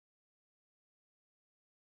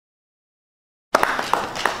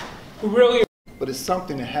really. But it's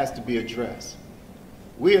something that has to be addressed.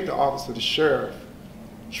 We at the Office of the Sheriff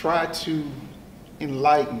try to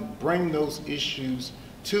enlighten, bring those issues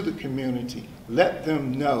to the community, let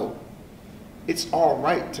them know it's all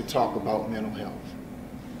right to talk about mental health.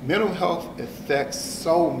 Mental health affects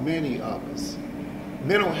so many of us.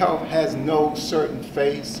 Mental health has no certain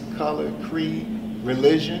face, color, creed,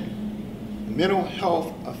 religion. Mental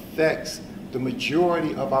health affects the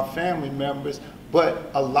majority of our family members,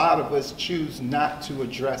 but a lot of us choose not to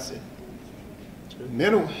address it.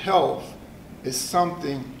 Mental health is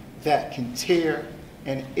something that can tear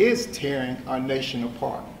and is tearing our nation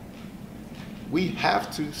apart. We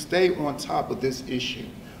have to stay on top of this issue.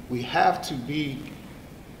 We have to be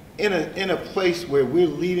in a place where we're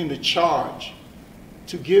leading the charge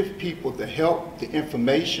to give people the help, the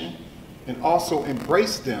information, and also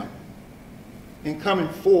embrace them in coming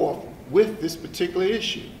forth with this particular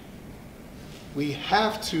issue. We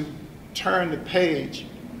have to turn the page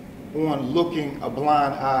on looking a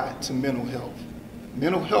blind eye to mental health.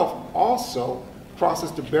 Mental health also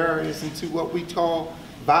crosses the barriers into what we call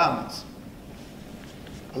violence.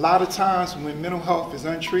 A lot of times when mental health is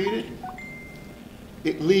untreated,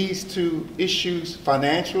 it leads to issues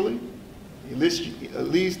financially, it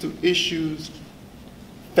leads to issues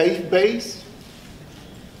faith-based,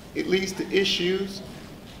 it leads to issues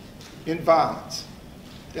in violence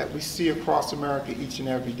that we see across America each and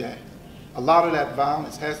every day. A lot of that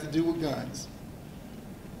violence has to do with guns,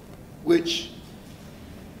 which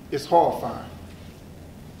is horrifying.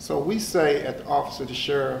 So we say at the Office of the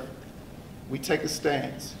Sheriff, we take a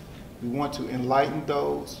stance. We want to enlighten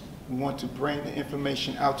those. We want to bring the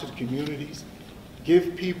information out to the communities,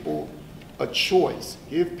 give people a choice,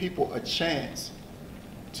 give people a chance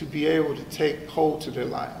to be able to take hold to their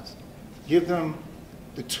lives, give them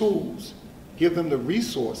the tools, give them the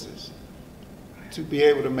resources to be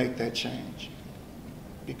able to make that change.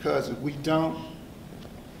 Because if we don't,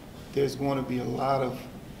 there's going to be a lot of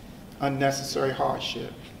unnecessary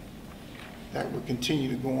hardship that will continue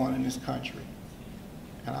to go on in this country.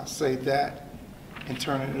 And I'll say that and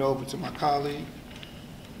turning it over to my colleague,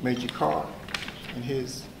 Major Carr, and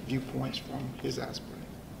his viewpoints from his aspect.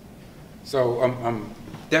 So I'm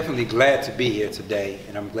definitely glad to be here today,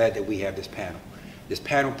 and I'm glad that we have this panel. This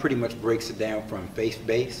panel pretty much breaks it down from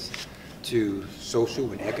faith-based to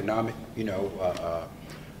social and economic,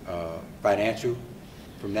 financial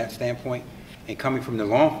from that standpoint. And coming from the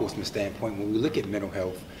law enforcement standpoint, when we look at mental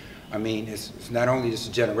health, I mean, it's not only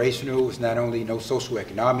just generational, it's not only social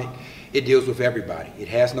economic, it deals with everybody. It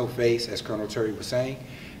has no face, as Colonel Terry was saying,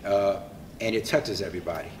 and it touches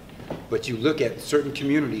everybody. But you look at certain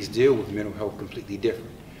communities deal with mental health completely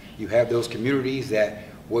different. You have those communities that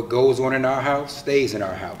what goes on in our house stays in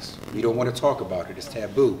our house. We don't want to talk about it, it's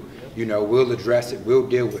taboo. We'll address it, we'll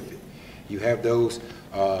deal with it. You have those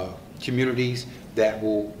communities that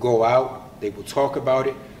will go out, they will talk about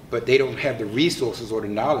it, but they don't have the resources or the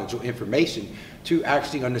knowledge or information to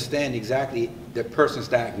actually understand exactly the person's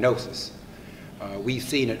diagnosis. We've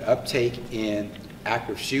seen an uptake in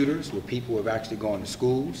active shooters where people have actually gone to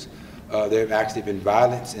schools. There have actually been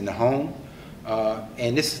violence in the home.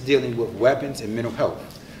 And this is dealing with weapons and mental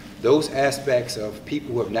health. Those aspects of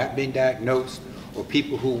people who have not been diagnosed, or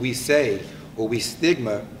people who we say, or we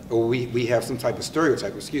stigma, or we have some type of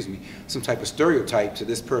stereotype, some type of stereotype to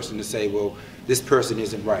this person to say, well, this person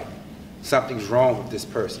isn't right. Something's wrong with this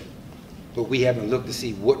person. But we haven't looked to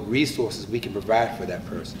see what resources we can provide for that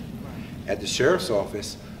person. At the Sheriff's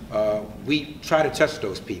Office, we try to touch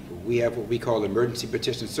those people. We have what we call Emergency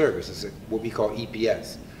Petition Service, it's what we call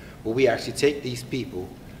EPS, where we actually take these people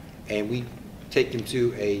and we take them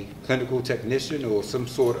to a clinical technician or some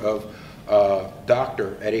sort of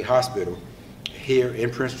doctor at a hospital here in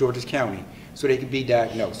Prince George's County so they can be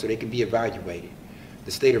diagnosed, so they can be evaluated.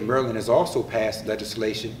 The state of Maryland has also passed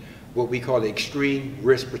legislation, what we call the Extreme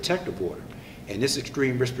Risk Protective Order. And this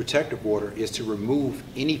Extreme Risk Protective Order is to remove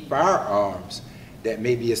any firearms that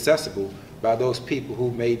may be accessible by those people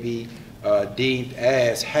who may be deemed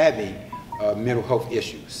as having mental health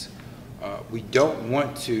issues. We don't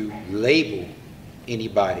want to label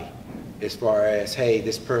anybody as far as, hey,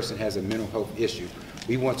 this person has a mental health issue.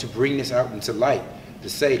 We want to bring this out into light to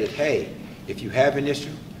say that, hey, if you have an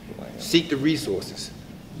issue, seek the resources,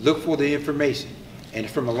 look for the information. And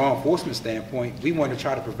from a law enforcement standpoint, we want to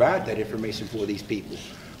try to provide that information for these people.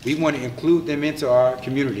 We want to include them into our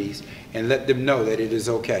communities and let them know that it is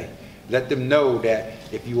okay. Let them know that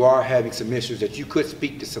if you are having some issues that you could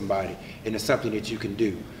speak to somebody and it's something that you can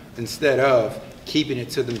do, instead of keeping it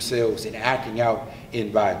to themselves and acting out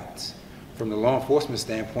in violence. From the law enforcement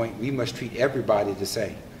standpoint, we must treat everybody the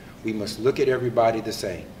same. We must look at everybody the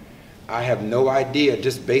same. I have no idea,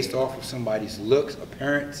 just based off of somebody's looks,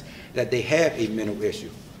 appearance, that they have a mental issue.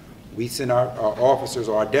 We send our officers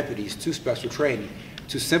or our deputies to special training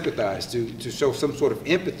to sympathize, to show some sort of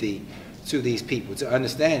empathy to these people, to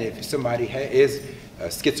understand if somebody is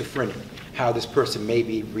schizophrenic, how this person may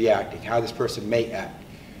be reacting, how this person may act.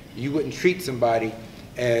 You wouldn't treat somebody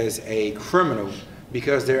as a criminal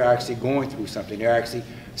because they're actually going through something. They're actually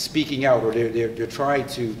speaking out, or they're trying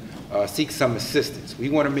to seek some assistance. We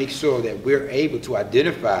want to make sure that we're able to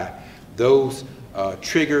identify those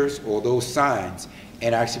triggers or those signs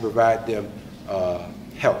and actually provide them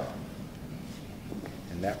help.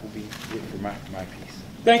 And that will be it for my piece.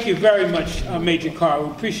 Thank you very much, Major Carr.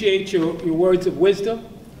 We appreciate your words of wisdom.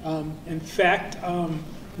 In fact,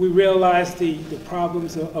 we realize the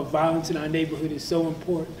problems of violence in our neighborhood is so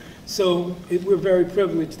important. So we're very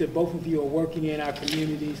privileged that both of you are working in our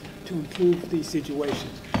communities to improve these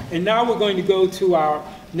situations. And now we're going to go to our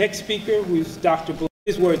next speaker, who is Dr. Black.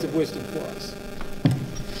 His words of wisdom for us.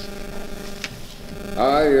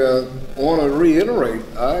 I want to reiterate,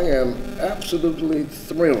 I am absolutely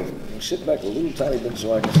thrilled. Sit back a little tiny bit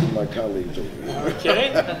so I can see my colleagues over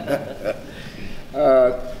here.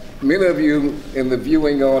 Okay. Many of you in the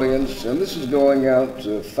viewing audience, and this is going out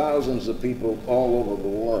to thousands of people all over the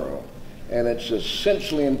world, and it's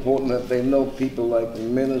essentially important that they know people like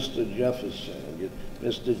Minister Jefferson,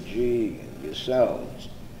 Mr. G, and yourselves.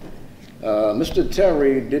 Mr.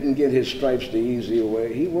 Terry didn't get his stripes the easy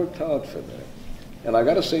way. He worked hard for that. And I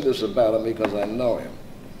got to say this about him because I know him.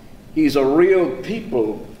 He's a real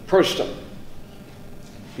people person.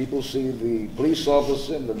 People see the police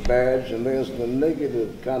officer and the badge, and there's the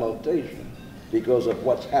negative connotation because of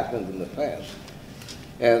what's happened in the past.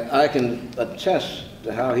 And I can attest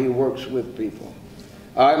to how he works with people.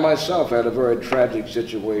 I myself had a very tragic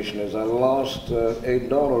situation as I lost a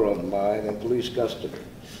daughter of mine in police custody.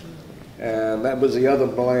 And that was the other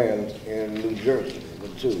Bland in New Jersey, the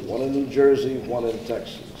two. One in New Jersey, one in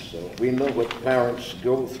Texas. So we know what parents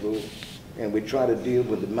go through, and we try to deal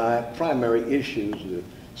with the primary issues to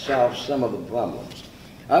solve some of the problems.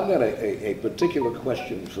 I've got a particular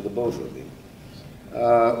question for the both of you.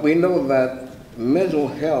 We know that mental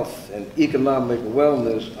health and economic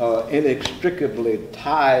wellness are inextricably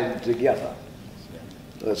tied together.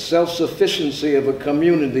 The self-sufficiency of a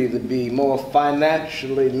community to be more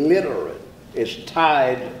financially literate is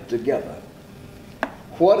tied together.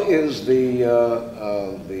 What is the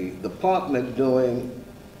department doing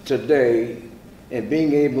today in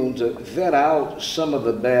being able to vet out some of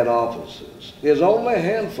the bad officers? There's only a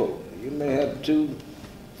handful. You may have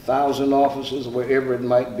 2,000 officers, wherever it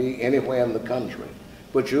might be, anywhere in the country.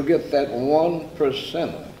 But you'll get that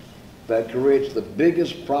 1% that creates the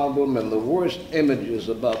biggest problem and the worst images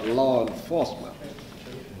about law enforcement.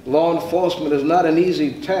 Law enforcement is not an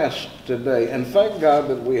easy task today, and thank God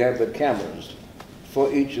that we have the cameras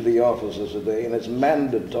for each of the officers today, and it's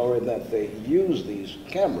mandatory that they use these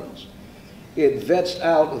cameras. It vets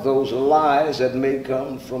out those lies that may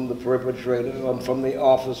come from the perpetrator or from the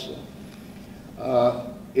officer.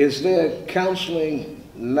 Is there counseling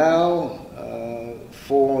now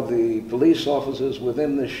for the police officers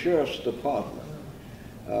within the sheriff's department?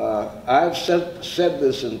 I've said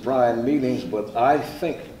this in prior meetings, but I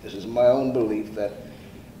think, this is my own belief, that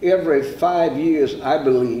every 5 years, I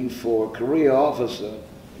believe, for a career officer,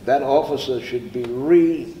 that officer should be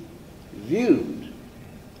reviewed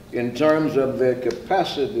in terms of their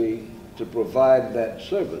capacity to provide that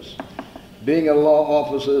service. Being a law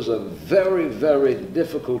officer is a very, very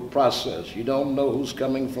difficult process. You don't know who's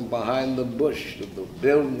coming from behind the bush of the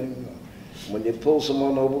building. When you pull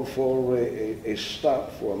someone over for a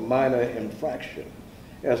stop for a minor infraction,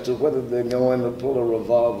 as to whether they're going to pull a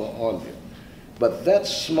revolver on you. But that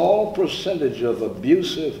small percentage of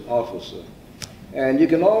abusive officer, and you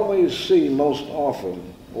can always see most often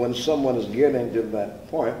when someone is getting to that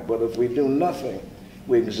point, but if we do nothing,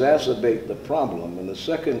 we exacerbate the problem. And the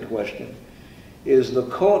second question, is the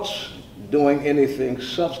courts doing anything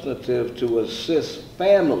substantive to assist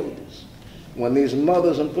families when these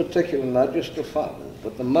mothers in particular, not just the fathers,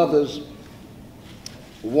 but the mothers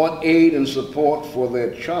want aid and support for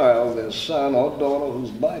their child, their son or daughter who's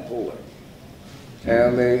bipolar.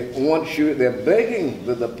 And they want you, they're begging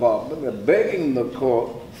the department, they're begging the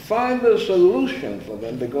court, find a solution for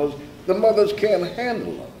them because the mothers can't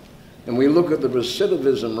handle them. And we look at the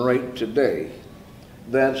recidivism rate today,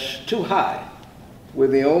 that's too high. We're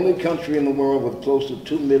the only country in the world with close to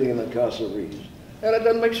 2 million incarcerees. And it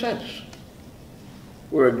doesn't make sense.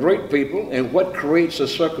 We're a great people, and what creates a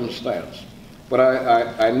circumstance? But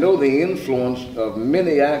I know the influence of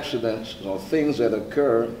many accidents or things that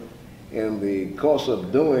occur in the course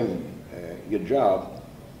of doing your job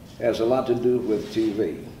has a lot to do with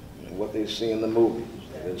TV and what they see in the movies.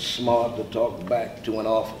 It's smart to talk back to an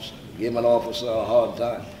officer, give an officer a hard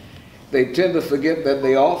time. They tend to forget that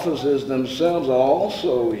the officers themselves are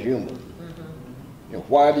also human. And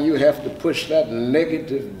why do you have to push that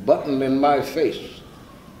negative button in my face?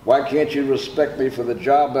 Why can't you respect me for the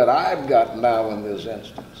job that I've got now in this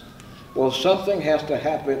instance? Well, something has to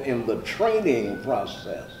happen in the training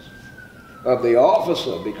process of the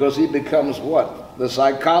officer, because he becomes what? The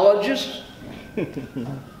psychologist?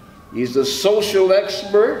 He's the social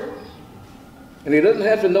expert. And he doesn't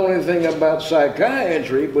have to know anything about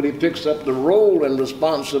psychiatry, but he picks up the role and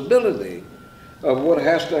responsibility of what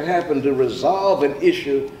has to happen to resolve an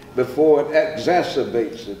issue before it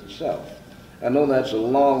exacerbates itself. I know that's a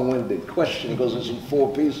long-winded question because it's in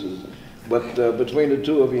 4 pieces, but between the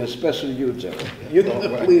two of you, especially you, Terry, you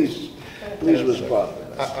please respond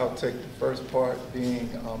to that. I'll take the first part being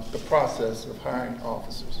the process of hiring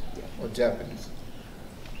officers or deputies.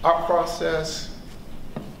 Our process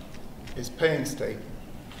is painstaking.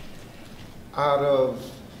 Out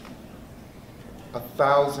of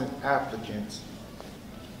 1,000 applicants,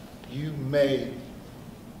 you may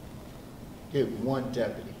get 1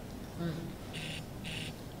 deputy.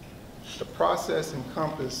 The process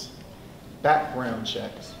encompasses background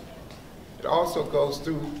checks. It also goes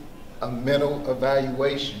through a mental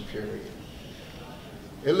evaluation period.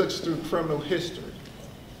 It looks through criminal history.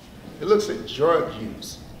 It looks at drug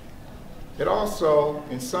use. It also,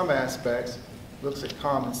 in some aspects, looks at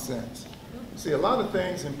common sense. See, a lot of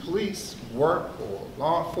things in police work or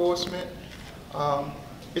law enforcement,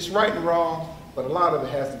 it's right and wrong, but a lot of it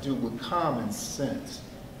has to do with common sense.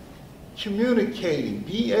 Communicating,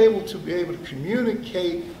 be able to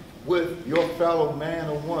communicate with your fellow man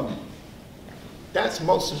or woman. That's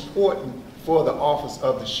most important for the office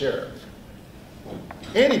of the sheriff.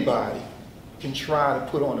 Anybody can try to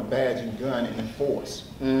put on a badge and gun and enforce.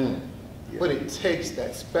 But it takes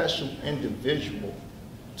that special individual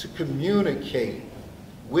to communicate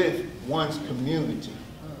with one's community.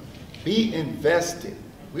 Be invested.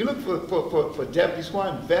 We look for deputies who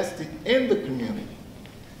are invested in the community,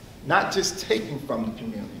 not just taking from the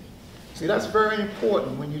community. See, that's very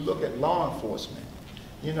important when you look at law enforcement.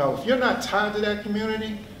 You know, if you're not tied to that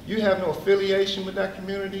community, you have no affiliation with that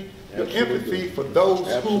community, your empathy for those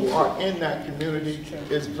who are in that community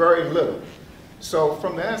is very little. So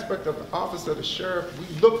from the aspect of the office of the sheriff,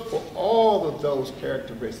 we look for all of those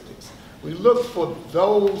characteristics. We look for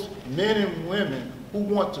those men and women who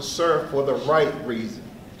want to serve for the right reason.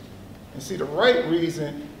 And see, the right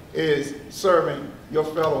reason is serving your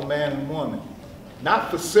fellow man and woman, not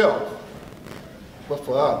for self, but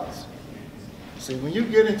for others. See, when you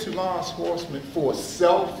get into law enforcement for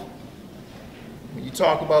self, when you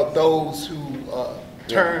talk about those who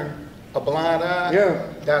turn a blind eye,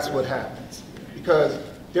 that's what happens. Because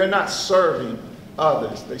they're not serving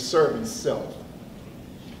others, they're serving self.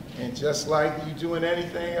 And just like you doing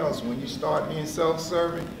anything else, when you start being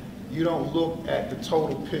self-serving, you don't look at the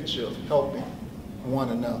total picture of helping one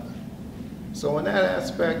another. So in that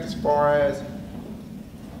aspect, as far as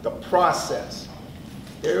the process,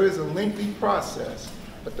 there is a lengthy process,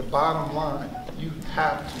 but the bottom line, you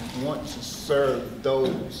have to want to serve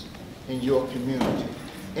those in your community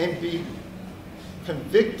and be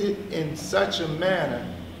convicted in such a manner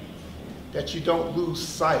that you don't lose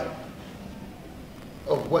sight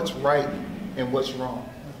of what's right and what's wrong.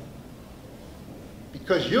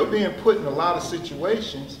 Because you're being put in a lot of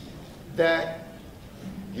situations that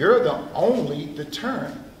you're the only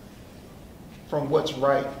deterrent from what's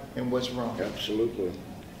right and what's wrong. Absolutely.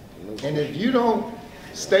 And if you don't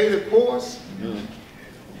stay the course,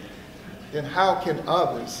 then how can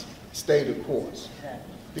others stay the course?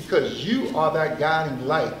 Because you are that guiding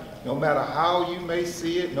light. No matter how you may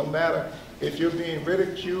see it, no matter if you're being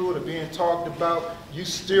ridiculed or being talked about, you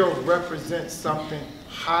still represent something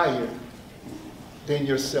higher than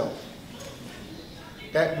yourself.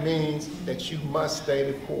 That means that you must stay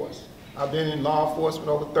the course. I've been in law enforcement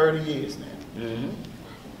over 30 years now.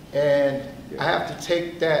 And I have to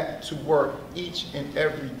take that to work each and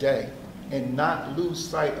every day and not lose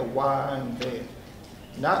sight of why I'm there.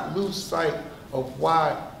 Not lose sight of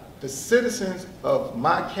why the citizens of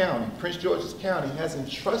my county, Prince George's County, has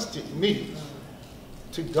entrusted me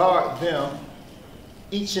to guard them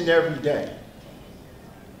each and every day.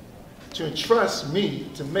 To entrust me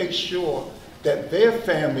to make sure that their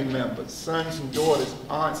family members, sons and daughters,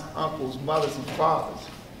 aunts, uncles, mothers, and fathers,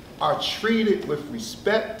 are treated with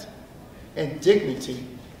respect and dignity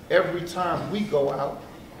every time we go out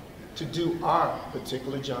to do our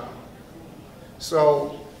particular job.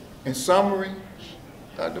 So In summary,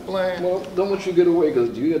 Dr. Bland, Well, don't let you get away,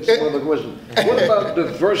 because you had some other questions. What about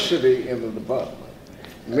diversity in the department?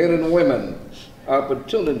 Men and women,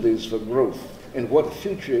 opportunities for growth, and what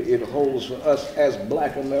future it holds for us as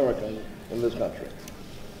Black Americans in this country?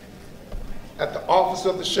 at the office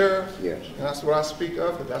of the sheriff, Yes. and that's what I speak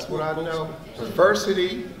of, because that's what I know.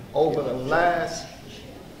 Diversity over the last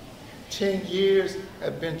 10 years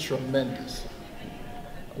have been tremendous.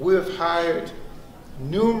 We've hired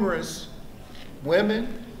numerous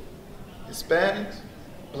women, Hispanics,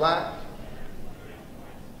 Black,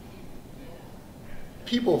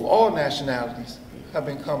 people of all nationalities have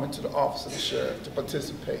been coming to the office of the sheriff to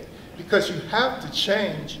participate, because you have to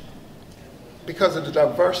change because of the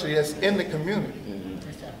diversity that's in the community.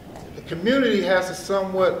 The community has to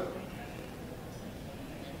somewhat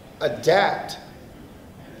adapt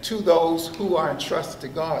to those who are entrusted to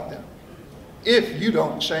guard them if you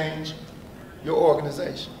don't change your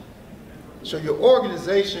organization. So your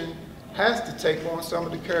organization has to take on some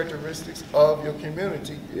of the characteristics of your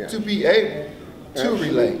community to be able to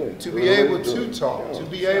relate, to be able to talk, to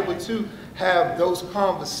be able to have those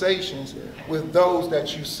conversations with those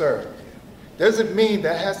that you serve. Doesn't mean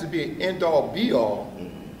that has to be an end-all be-all,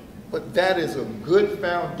 but that is a good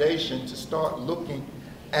foundation to start looking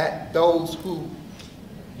at those who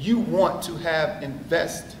you want to have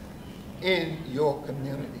invest in your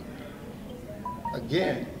community.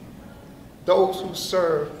 Again, those who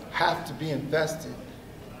serve have to be invested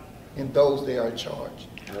in those they are charged.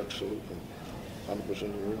 Absolutely. 100%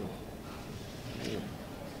 agree. Yeah.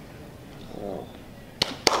 Wow.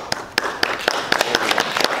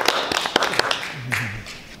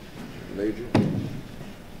 Major?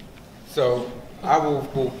 So I will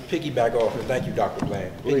piggyback off, and thank you, Dr.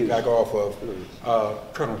 Bland, Please. piggyback off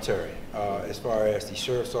of Colonel Terry as far as the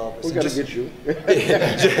sheriff's office. We got to get you.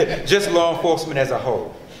 Just law enforcement as a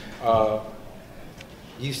whole.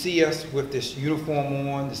 You see us with this uniform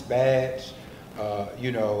on, this badge,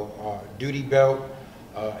 our duty belt,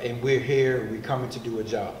 and we're here, we're coming to do a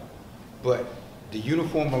job. But the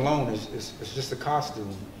uniform alone is just a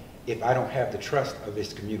costume if I don't have the trust of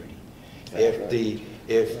this community. If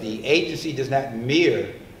the agency does not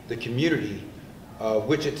mirror the community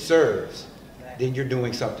which it serves, then you're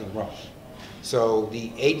doing something wrong. So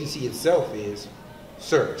the agency itself is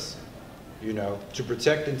service, to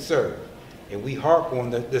protect and serve. And we harp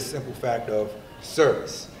on the simple fact of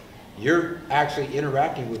service. You're actually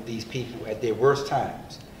interacting with these people at their worst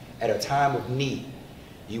times, at a time of need.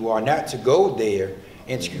 You are not to go there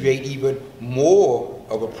and to create even more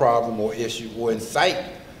of a problem or issue or incite,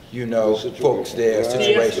 folks there,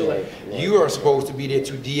 situation. De-escalate. You are supposed to be there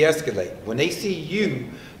to de-escalate. When they see you,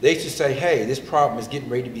 they should say, hey, this problem is getting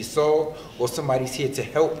ready to be solved, or somebody's here to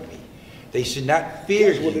help me. They should not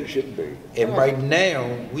fear That's what you. it should be. And right now,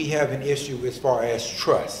 we have an issue as far as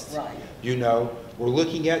trust. Right. We're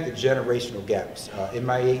looking at the generational gaps. In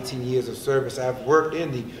my 18 years of service, I've worked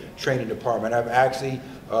in the training department. I've actually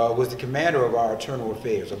was the commander of our internal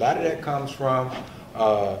affairs. A lot of that comes from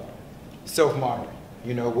self-monitoring.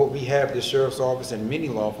 What we have at the sheriff's office and many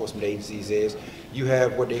law enforcement agencies is you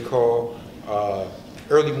have what they call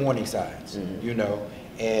early warning signs, and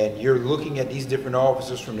you're looking at these different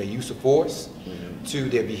officers from their use of force to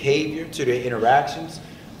their behavior, to their interactions,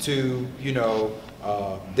 to,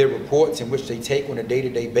 their reports in which they take on a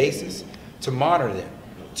day-to-day basis, to monitor them,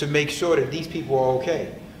 to make sure that these people are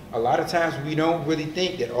okay. A lot of times we don't really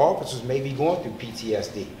think that officers may be going through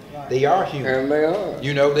PTSD. Right. They are human. And they are.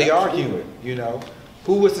 They are Absolutely. human,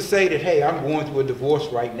 Who was to say that, hey, I'm going through a divorce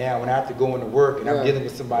right now and I have to go into work and I'm dealing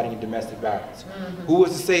with somebody in domestic violence? Who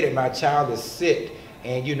was to say that my child is sick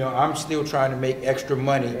and, I'm still trying to make extra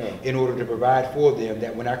money in order to provide for them,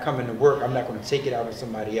 that when I come into work, I'm not going to take it out on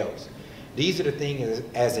somebody else? These are the things,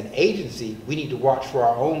 as an agency, we need to watch for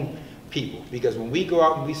our own people, because when we go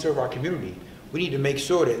out and we serve our community, we need to make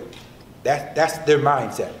sure that that's their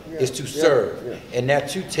mindset, is to serve, and not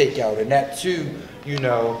to take out, and not to,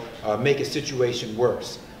 make a situation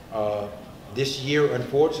worse. This year,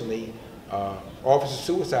 unfortunately, officer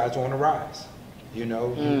suicides are on the rise.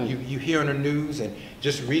 You hear on the news, and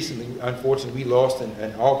just recently, unfortunately, we lost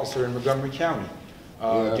an officer in Montgomery County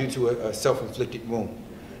due to a self-inflicted wound.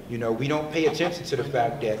 We don't pay attention to the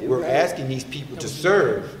fact that we're asking these people to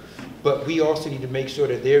serve, but we also need to make sure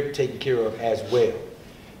that they're taken care of as well.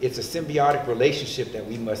 It's a symbiotic relationship that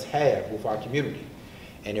we must have with our community.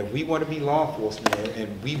 And if we want to be law enforcement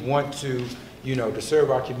and we want to, to serve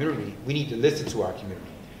our community, we need to listen to our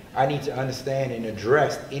community. I need to understand and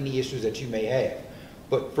address any issues that you may have.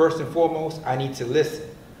 But first and foremost, I need to listen.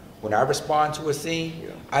 When I respond to a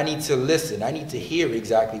scene, I need to listen. I need to hear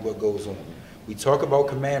exactly what goes on. We talk about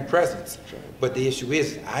command presence, but the issue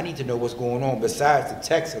is I need to know what's going on besides the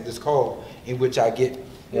text of this call in which I get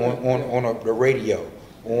on the radio,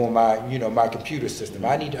 on my, you know, my computer system.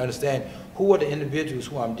 I need to understand who are the individuals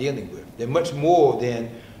who I'm dealing with. They're much more than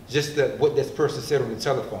just what this person said on the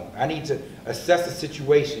telephone. I need to assess the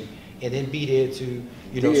situation and then be there to,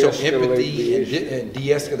 you know, show empathy and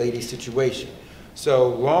de-escalate a situation.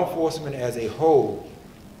 So law enforcement as a whole,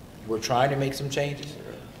 we're trying to make some changes.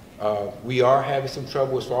 We are having some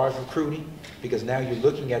trouble as far as recruiting, because now you're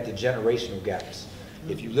looking at the generational gaps.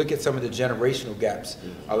 If you look at some of the generational gaps,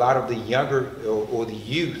 a lot of the younger or the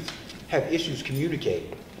youth have issues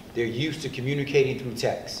communicating. They're used to communicating through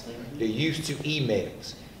text. They're used to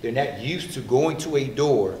emails. They're not used to going to a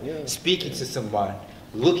door, speaking to someone,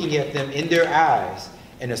 looking at them in their eyes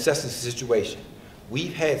and assessing the situation.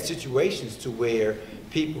 We've had situations to where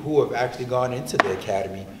people who have actually gone into the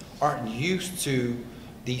academy aren't used to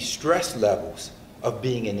the stress levels of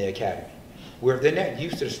being in the academy. Where if they're not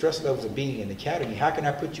used to the stress levels of being in the academy, how can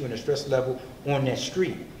I put you in a stress level on that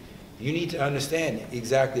street? You need to understand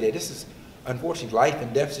exactly that this is, unfortunately, life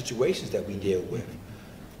and death situations that we deal with.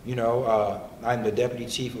 You know, I'm the deputy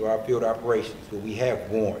chief of our field operations, where we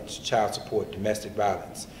have warrants, child support, domestic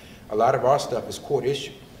violence. A lot of our stuff is court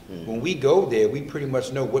issue. When we go there, we pretty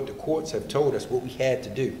much know what the courts have told us what we had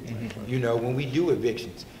to do. You know, when we do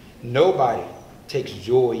evictions, nobody takes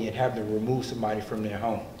joy in having to remove somebody from their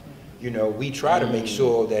home. You know, we try to make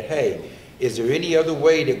sure that, hey, is there any other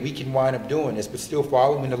way that we can wind up doing this but still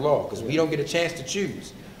following the law? Because we don't get a chance to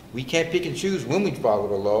choose. We can't pick and choose when we follow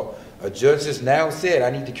the law. A judge has now said, I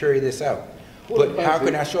need to carry this out. But how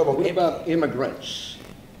can I show up? What about immigrants?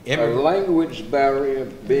 A Immigrants. language barrier,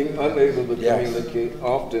 being unable to communicate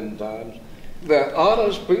oftentimes. They're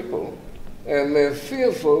honest people, and they're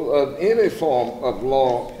fearful of any form of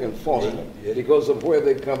law enforcement because of where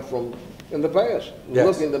they come from in the past,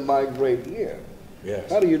 looking to migrate here.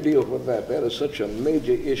 How do you deal with that? That is such a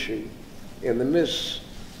major issue in the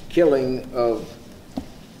killing of,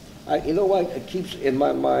 you know what, it keeps in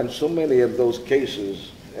my mind so many of those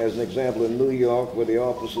cases, as an example in New York, where the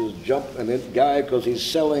officers jump and this guy, because he's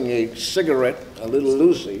selling a cigarette, a little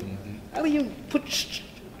Lucy, how do you put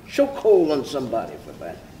chokehold on somebody for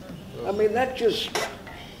that? I mean, that just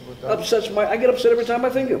upsets I get upset every time I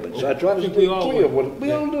think of it. So I try to stay clear of what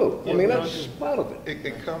we all do. I mean, that's part of it.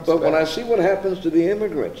 It comes But back. when I see what happens to the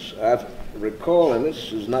immigrants, I recall, and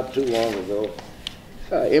this is not too long ago,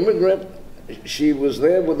 immigrant, she was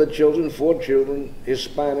there with the children, 4 children,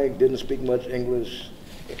 Hispanic, didn't speak much English,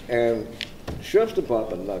 and sheriff's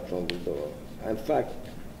department knocked on the door. In fact,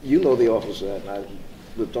 you know the officer, and I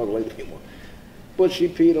will talk later more. But she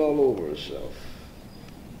peed all over herself.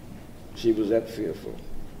 She was that fearful.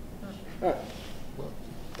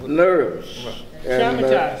 Nerves. And,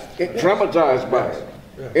 traumatized by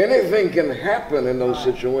it. Anything can happen in those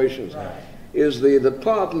situations. Is the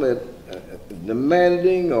department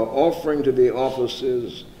demanding or offering to the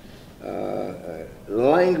officers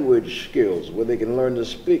language skills where they can learn to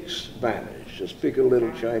speak Spanish, to speak a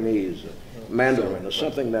little Chinese, Mandarin, or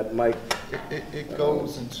something that might... It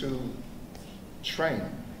goes into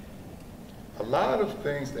training. A lot of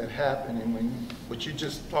things that happen, and what you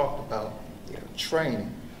just talked about,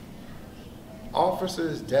 training.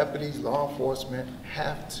 Officers, deputies, law enforcement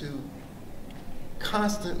have to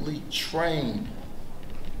constantly train,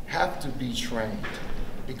 have to be trained.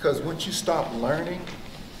 Because once you stop learning,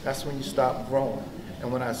 that's when you stop growing.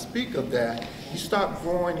 And when I speak of that, you stop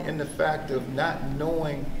growing in the fact of not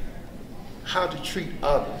knowing how to treat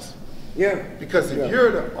others. Because if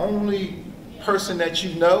you're the only person that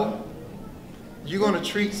you know, you're going to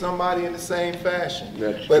treat somebody in the same fashion.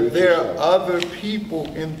 But there are other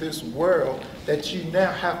people in this world that you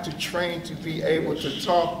now have to train to be able to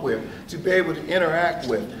talk with, to be able to interact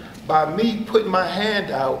with. By me putting my hand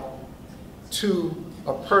out to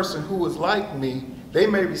a person who is like me, they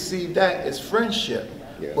may receive that as friendship.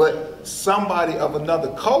 But somebody of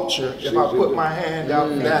another culture, if I put my hand out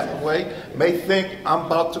that way, may think I'm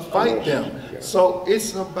about to fight them. So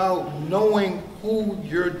it's about knowing who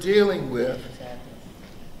you're dealing with,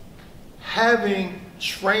 having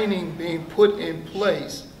training being put in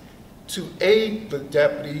place to aid the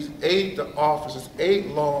deputies, aid the officers, aid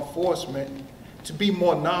law enforcement to be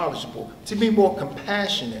more knowledgeable, to be more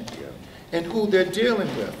compassionate in who they're dealing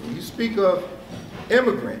with. When you speak of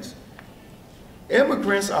immigrants,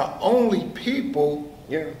 immigrants are only people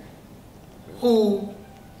who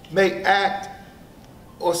may act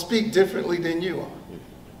or speak differently than you are.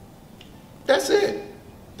 That's it.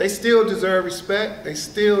 They still deserve respect. They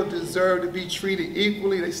still deserve to be treated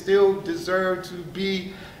equally. They still deserve to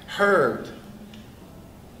be heard.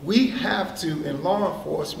 we have to, in law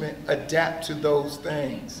enforcement, adapt to those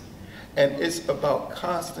things. And it's about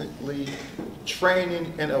constantly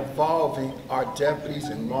training and evolving our deputies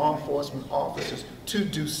and law enforcement officers to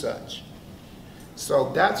do such.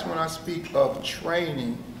 So that's when I speak of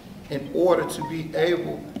training in order to be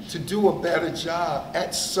able to do a better job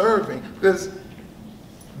at serving, because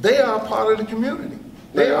they are part of the community.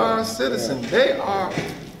 They are a citizen. They are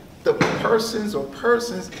the persons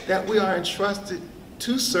that we are entrusted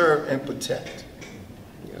to serve and protect.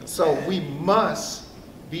 So we must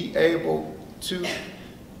be able to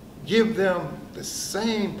give them the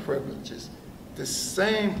same privileges, the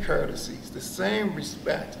same courtesies, the same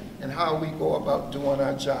respect in how we go about doing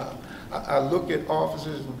our job. I look at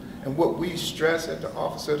officers and what we stress at the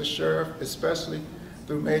office of the sheriff, especially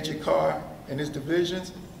through Major Carr and his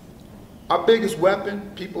divisions. Our biggest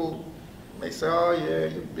weapon, people may say, oh yeah,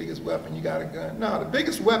 your biggest weapon, you got a gun. No, the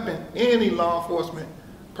biggest weapon any law enforcement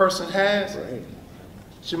person has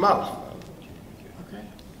is your mouth. Okay.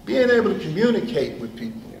 Being able to communicate with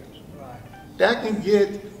people. That can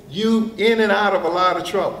get you in and out of a lot of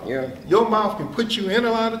trouble. Your mouth can put you in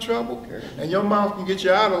a lot of trouble, and your mouth can get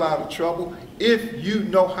you out of a lot of trouble if you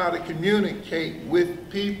know how to communicate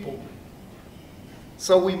with people.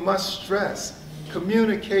 So we must stress,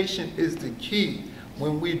 communication is the key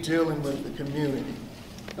when we're dealing with the community.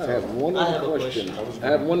 I have one question. I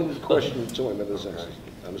have one question to him,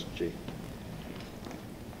 Mr. Chief.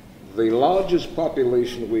 The largest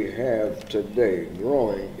population we have today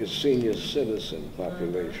growing is senior citizen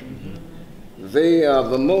population. They are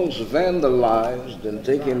the most vandalized and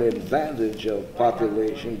taking advantage of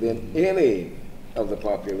population than any of the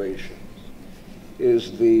population.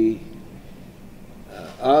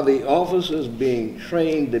 Are the officers being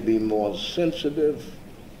trained to be more sensitive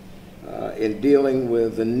in dealing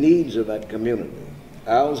with the needs of that community?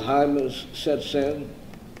 Alzheimer's sets in.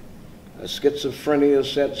 Schizophrenia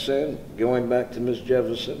sets in, going back to Minister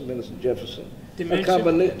Jefferson.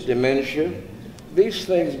 Dementia. These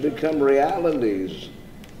things become realities.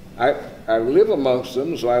 I live amongst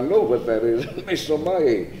them, so I know what that is based on my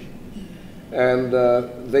age. And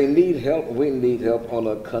they need help, we need help on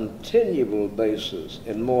a continual basis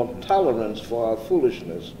and more tolerance for our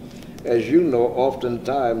foolishness. As you know,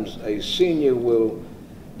 oftentimes a senior will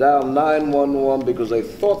dial 911 because they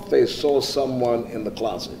thought they saw someone in the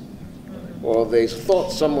closet, or they thought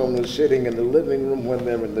someone was sitting in the living room when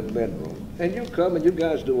they're in the bedroom. And you come and you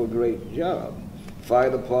guys do a great job. Fire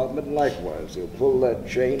department, likewise. They'll pull that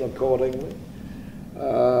chain accordingly.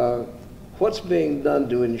 What's being done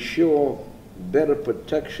to ensure better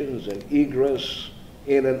protections and egress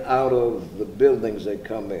in and out of the buildings they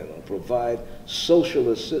come in, or provide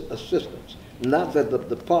social assistance? Not that the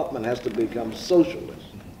department has to become socialist,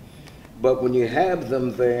 but when you have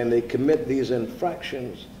them there and they commit these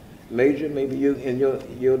infractions, Major, maybe you, in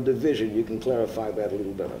your division, you can clarify that a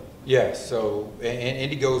little better. Yes, so,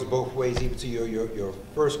 and it goes both ways, even to your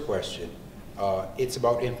first question. It's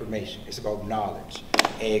about information, it's about knowledge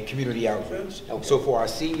and community outreach. Okay. So for our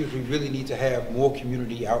seniors, we really need to have more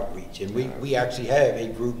community outreach. And we actually have a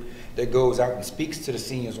group that goes out and speaks to the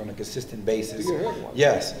seniors on a consistent basis.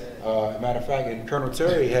 Yes, matter of fact, and Colonel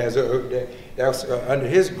Terry has that's under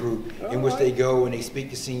his group in which they go and they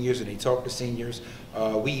speak to seniors and they talk to seniors.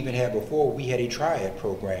 We even had before, we had a triad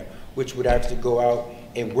program, which would actually go out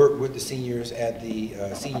and work with the seniors at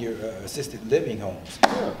the senior assisted living homes.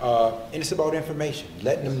 And it's about information,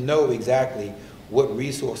 letting them know exactly what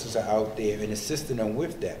resources are out there and assisting them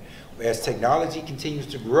with that. As technology continues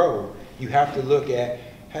to grow, you have to look at,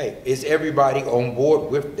 hey, is everybody on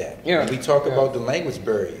board with that? When we talk about the language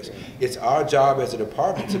barriers, it's our job as a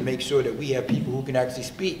department to make sure that we have people who can actually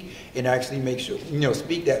speak and actually make sure,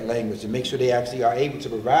 speak that language and make sure they actually are able to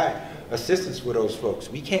provide assistance for those folks.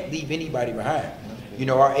 We can't leave anybody behind.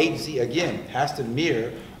 Our agency, again, has to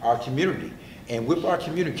mirror our community. And with our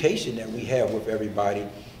communication that we have with everybody,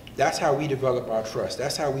 that's how we develop our trust.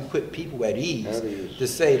 That's how we put people at ease to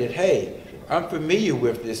say that, hey, I'm familiar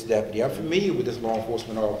with this deputy. I'm familiar with this law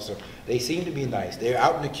enforcement officer. They seem to be nice. They're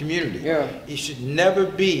out in the community. It should never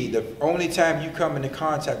be the only time you come into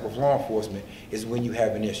contact with law enforcement is when you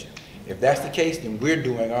have an issue. If that's the case, then we're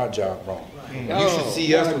doing our job wrong. You should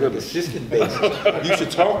see us on a consistent basis. You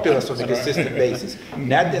should talk to us on a consistent basis.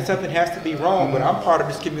 Not that something has to be wrong, but I'm part of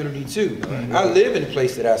this community too. I live in the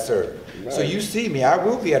place that I serve. So you see me, I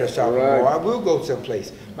will be at a shopping mall, I will go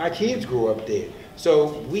someplace. My kids grow up there.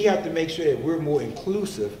 So we have to make sure that we're more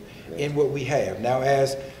inclusive in what we have. Now,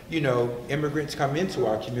 as immigrants come into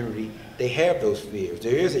our community, they have those fears.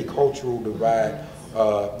 There is a cultural divide.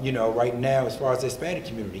 Right now, as far as the Hispanic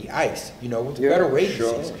community, ICE, with the federal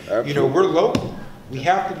agencies, we're local. We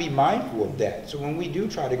have to be mindful of that. So when we do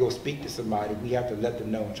try to go speak to somebody, we have to let them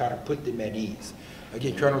know and try to put them at ease.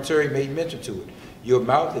 Again, Colonel Terry made mention to it. Your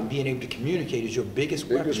mouth and being able to communicate is your biggest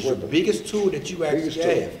weapon. It's your biggest tool that you actually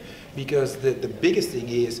have. Because the biggest thing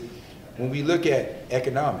is, when we look at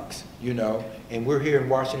economics, you know, and we're here in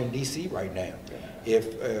Washington, D.C. right now,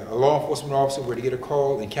 if a law enforcement officer were to get a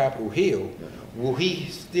call in Capitol Hill, will he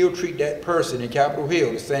still treat that person in Capitol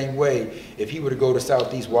Hill the same way if he were to go to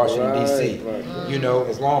Southeast Washington, D.C.? You know,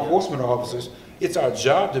 as law enforcement officers, it's our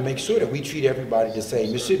job to make sure that we treat everybody the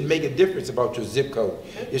same. It shouldn't make a difference about your zip code.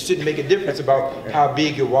 It shouldn't make a difference about how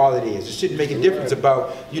big your wallet is. It shouldn't make a difference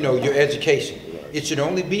about, you know, your education. It should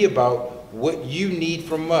only be about what you need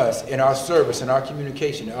from us in our service and our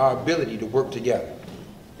communication, and our ability to work together.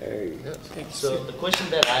 Hey. So the question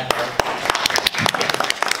that I have.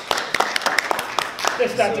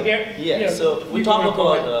 Yes, Dr. Garrett? Yeah, so we talk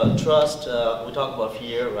about trust, we talk about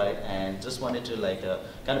fear, right? And just wanted to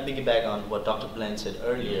kind of piggyback on what Dr. Glenn said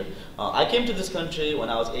earlier. I came to this country when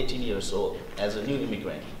I was 18 years old as a new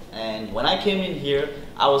immigrant. And when I came in here,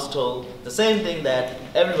 I was told the same thing that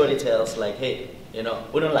everybody tells, like, hey, you know,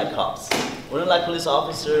 we don't like cops. We don't like police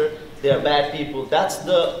officers. They are bad people. That's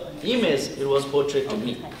the image it was portrayed to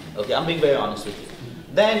me. Okay, I'm being very honest with you.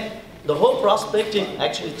 Then the whole perspective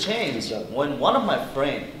actually changed when one of my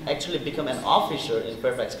friends actually became an officer in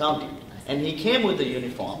Fairfax County. And he came with the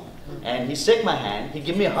uniform, and he shook my hand, he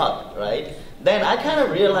gave me a hug, right? Then I kind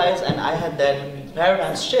of realized, and I had that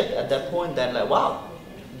paradigm shift at that point, that like, wow,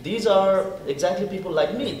 these are exactly people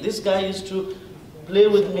like me. This guy used to play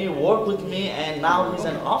with me, work with me, and now he's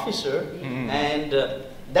an officer. And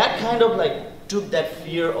that kind of like took that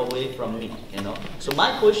fear away from me, you know? So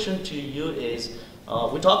my question to you is,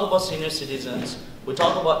 we talk about senior citizens, we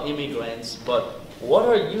talk about immigrants, but what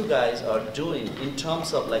are you guys are doing in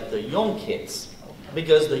terms of like the young kids?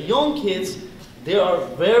 Because the young kids, they are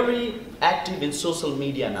very active in social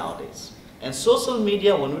media nowadays. And social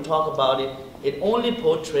media, when we talk about it, it only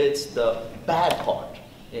portrays the bad part,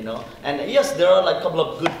 you know? And yes, there are like a couple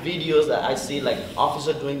of good videos that I see, like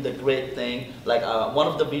officer doing the great thing. Like one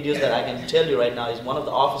of the videos that I can tell you right now is one of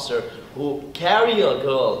the officer who carry a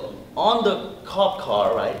girl on the cop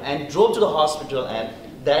car, right, and drove to the hospital, and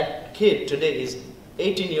that kid today is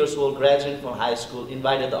 18 years old, graduating from high school,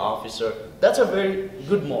 invited the officer. That's a very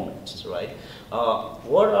good moment, right?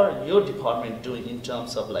 What are your department doing in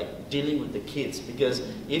terms of like dealing with the kids? Because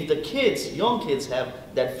if the kids, young kids, have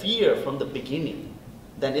that fear from the beginning,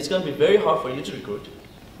 then it's going to be very hard for you to recruit,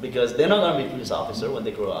 because they're not going to be a police officer when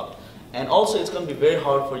they grow up. And also it's going to be very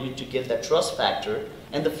hard for you to get that trust factor.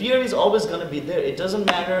 And the fear is always going to be there. It doesn't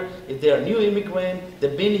matter if they're a new immigrant,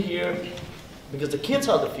 they've been here, because the kids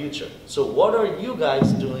are the future. So what are you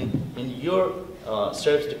guys doing in your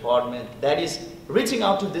service department that is reaching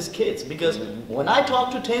out to these kids? Because when I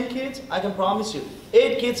talk to 10 kids, I can promise you,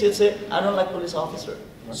 8 kids will say, I don't like police officer.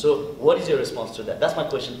 So what is your response to that? That's my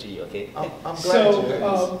question to you, okay? I'm glad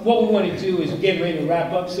So what we want to do is we're getting ready to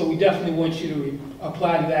wrap up, so we definitely want you to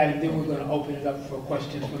apply to that, and then we're going to open it up for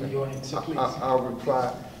questions from the audience, so please. I'll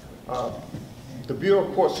reply. The Bureau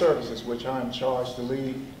of Court Services, which I am charged to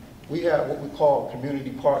lead, we have what we call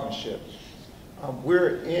community partnerships.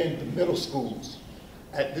 We're in the middle schools.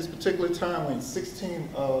 At this particular time, we're in 16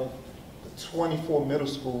 of the 24 middle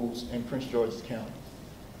schools in Prince George's County.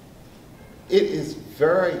 It is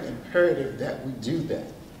very imperative that we do that.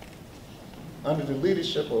 Under the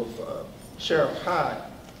leadership of Sheriff Hyde,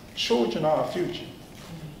 children are our future.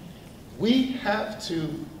 We have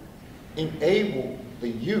to enable the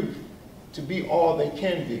youth to be all they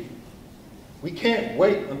can be. We can't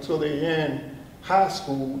wait until they're in high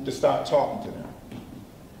school to start talking to them.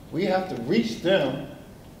 We have to reach them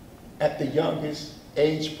at the youngest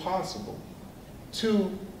age possible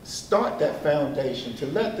to start that foundation, to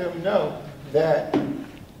let them know that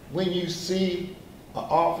when you see an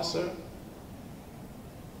officer,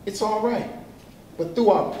 it's all right. But through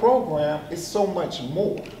our program, it's so much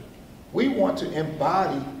more. We want to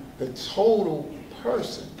embody the total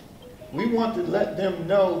person. We want to let them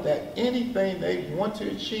know that anything they want to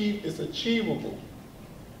achieve is achievable.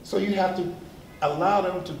 So you have to allow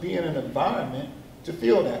them to be in an environment to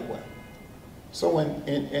feel that way. So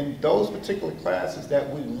in those particular classes that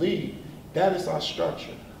we lead, that is our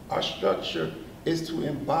structure. Our structure is to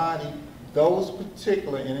embody those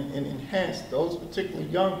particular and enhance those particular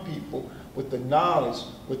young people with the knowledge,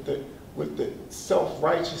 with the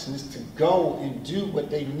self-righteousness to go and do what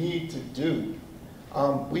they need to do.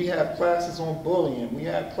 We have classes on bullying. We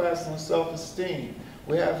have classes on self-esteem.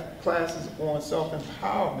 We have classes on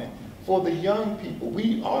self-empowerment for the young people.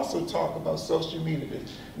 We also talk about social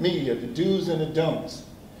media, the do's and the don'ts.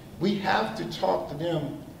 We have to talk to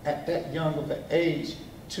them at that young of an age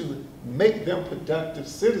to make them productive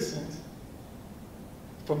citizens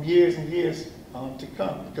from years and years to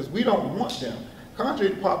come, because we don't want them,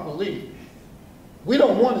 contrary to popular belief, we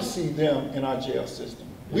don't want to see them in our jail system.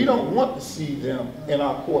 We don't want to see them in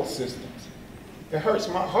our court systems. It hurts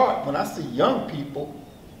my heart when I see young people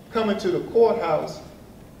coming to the courthouse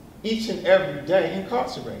each and every day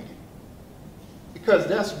incarcerated. Because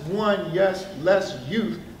that's one less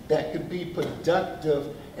youth that could be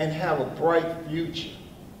productive and have a bright future.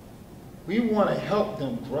 We want to help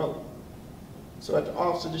them grow. So at the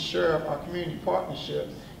Office of the Sheriff, our community partnership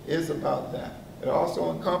is about that. It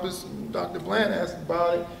also encompasses, Dr. Bland asked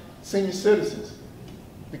about it, senior citizens.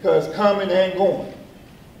 Because coming and going.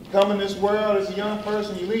 You come in this world as a young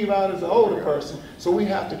person, you leave out as an older person, so we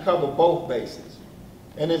have to cover both bases.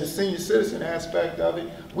 And in the senior citizen aspect of it,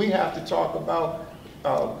 we have to talk about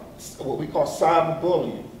what we call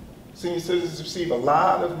cyberbullying. Senior citizens receive a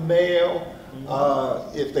lot of mail,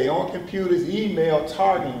 if they own computers, email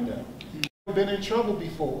targeting them. We've been in trouble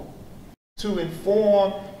before to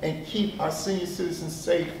inform and keep our senior citizens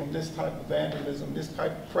safe from this type of vandalism, this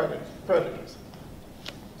type of predators.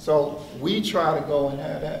 So we try to go and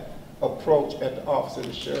have that approach at the Office of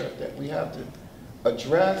the Sheriff, that we have to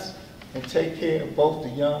address and take care of both the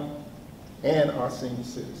young and our senior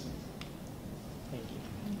citizens. Thank you.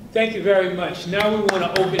 Thank you very much. Now we want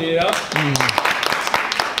to open it up.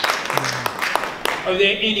 Are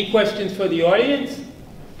there any questions for the audience?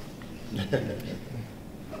 Can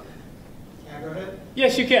I go ahead?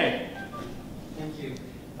 Yes, you can. Thank you.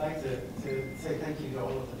 I'd like to say thank you to all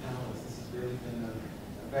of the panelists. This has really been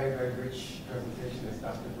a very, very rich presentation, as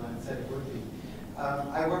Dr. Bland said it would be.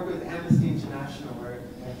 I work with Amnesty International. We're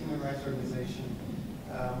a human rights organization,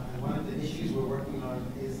 and one of the issues we're working on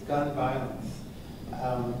is gun violence.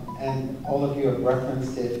 And all of you have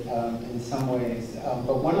referenced it in some ways.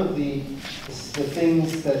 But one of the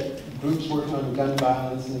things that groups working on gun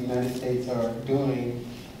violence in the United States are doing,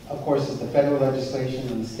 of course, is the federal legislation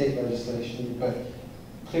and the state legislation, but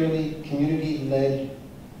clearly community-led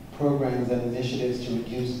programs and initiatives to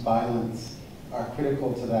reduce violence are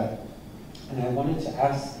critical to that. And I wanted to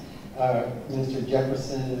ask Mr.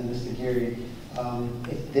 Jefferson and Mr. Geary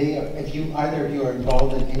if either of you are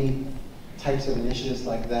involved in any types of initiatives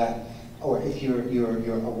like that, or if you're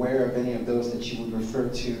aware of any of those that you would refer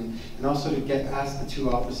to, and also to ask the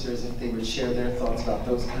two officers if they would share their thoughts about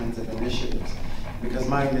those kinds of initiatives. Because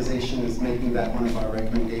my organization is making that one of our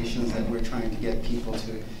recommendations, that we're trying to get people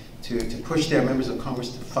to push their members of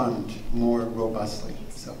Congress to fund more robustly.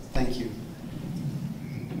 So thank you.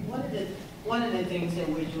 One of the things that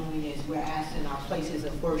we're doing is we're asking our places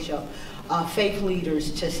of worship faith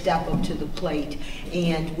leaders to step up to the plate,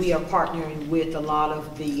 and we are partnering with a lot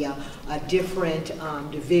of the different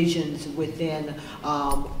divisions within,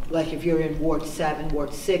 like if you're in Ward 7,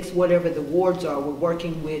 Ward 6, whatever the wards are, we're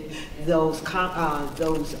working with those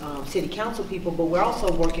city council people, but we're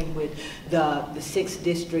also working with the 6th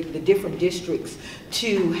district, the different districts,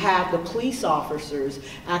 to have the police officers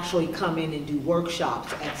actually come in and do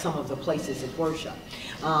workshops at some of the places of worship.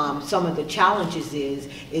 Some of the challenges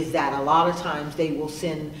is that a lot of times they will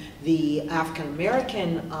send the African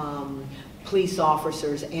American police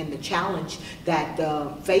officers, and the challenge that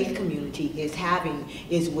the faith community is having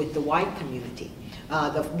is with the white community.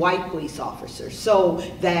 The white police officers. So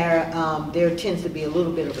there tends to be a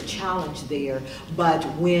little bit of a challenge there, but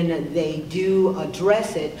when they do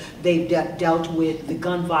address it, they've dealt with the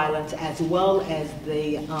gun violence as well as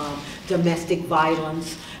the domestic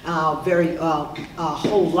violence. A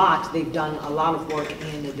whole lot. They've done a lot of work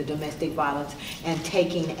in the domestic violence and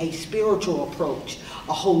taking a spiritual approach,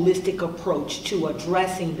 a holistic approach to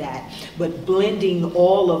addressing that, but blending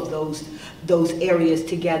all of those areas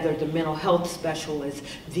together, the mental health specialists,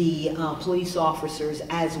 the police officers,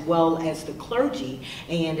 as well as the clergy.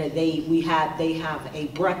 And they have a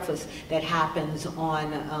breakfast that happens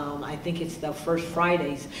on, I think it's the first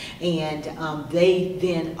Fridays, and they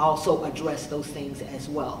then also address those things as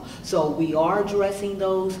well. So we are addressing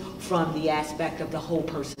those from the aspect of the whole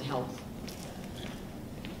person health.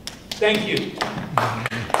 Thank you.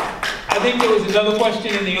 I think there was another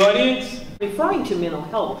question in the audience. Referring to mental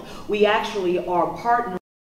health, we actually are partnering